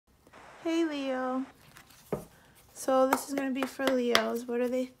Hey Leo. So this is going to be for Leos. What are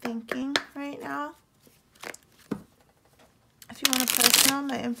they thinking right now? If you want a personal,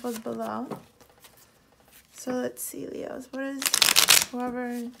 my info's below. So let's see, Leos. What is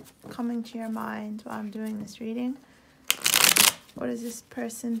whoever coming to your mind while I'm doing this reading? What is this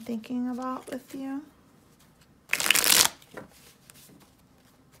person thinking about with you?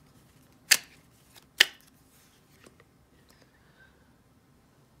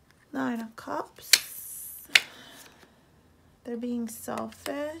 Nine of Cups. They're being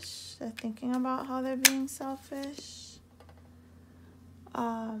selfish. They're thinking about how they're being selfish.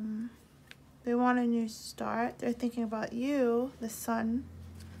 They want a new start. They're thinking about you, the sun.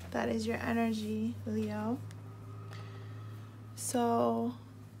 That is your energy, Leo. So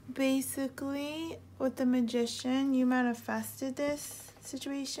basically, with the Magician, you manifested this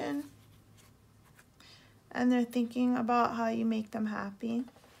situation. And they're thinking about how you make them happy.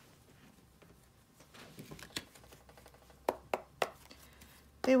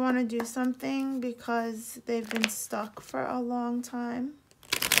 They want to do something because they've been stuck for a long time.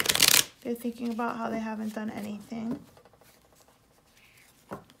 They're thinking about how they haven't done anything.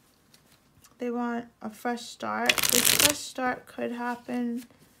 They want a fresh start. This fresh start could happen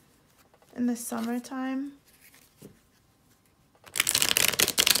in the summertime.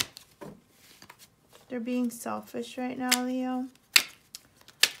 They're being selfish right now, Leo.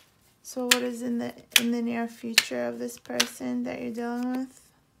 So what is in the near future of this person that you're dealing with?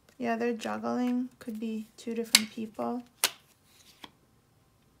 Yeah, they're juggling. Could be two different people.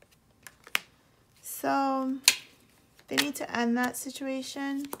 So they need to end that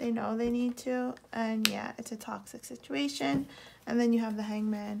situation. They know they need to. And yeah, it's a toxic situation. And then you have the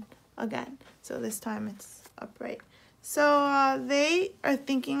Hangman again. So this time it's upright. So they are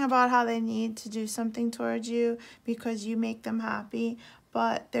thinking about how they need to do something towards you because you make them happy.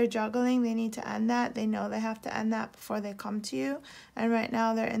 But they're juggling. They need to end that. They know they have to end that before they come to you. And right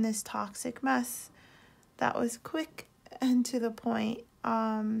now they're in this toxic mess. That was quick and to the point.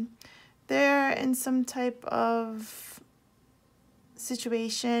 They're in some type of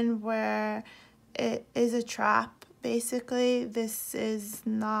situation where it is a trap. Basically, this is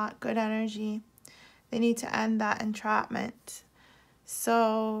not good energy. They need to end that entrapment.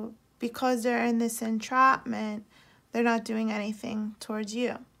 So because they're in this entrapment, they're not doing anything towards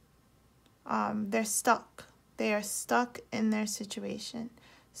you. They're stuck. They are stuck in their situation.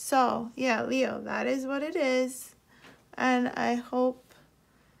 So, yeah, Leo, that is what it is. And I hope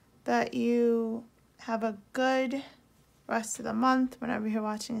that you have a good rest of the month whenever you're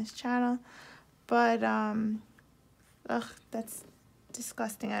watching this channel. But, that's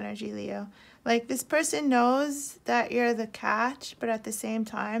disgusting energy, Leo. Like, this person knows that you're the catch, but at the same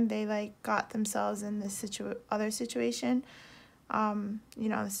time, they, like, got themselves in this other situation. You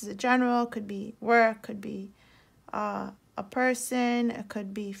know, this is a general, could be work, could be a person, it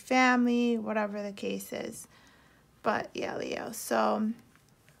could be family, whatever the case is. But, yeah, Leo, so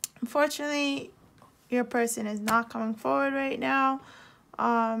unfortunately, your person is not coming forward right now.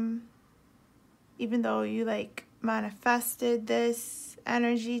 Even though you, like, manifested this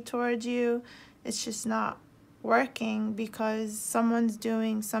energy towards you, it's just not working because someone's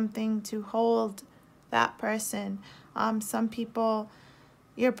doing something to hold that person. Some people,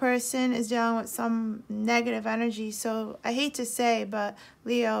 your person is dealing with some negative energy. So I hate to say, but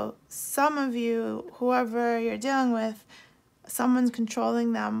Leo, some of you, whoever you're dealing with, someone's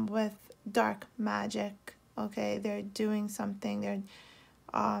controlling them with dark magic. Okay, they're doing something. They're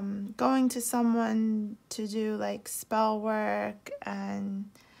going to someone to do like spell work, and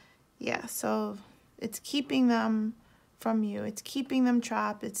yeah, so it's keeping them from you. It's keeping them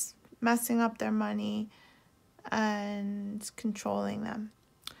trapped. It's messing up their money and it's controlling them.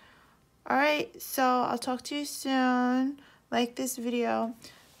 All right, so I'll talk to you soon. Like this video.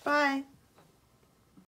 Bye.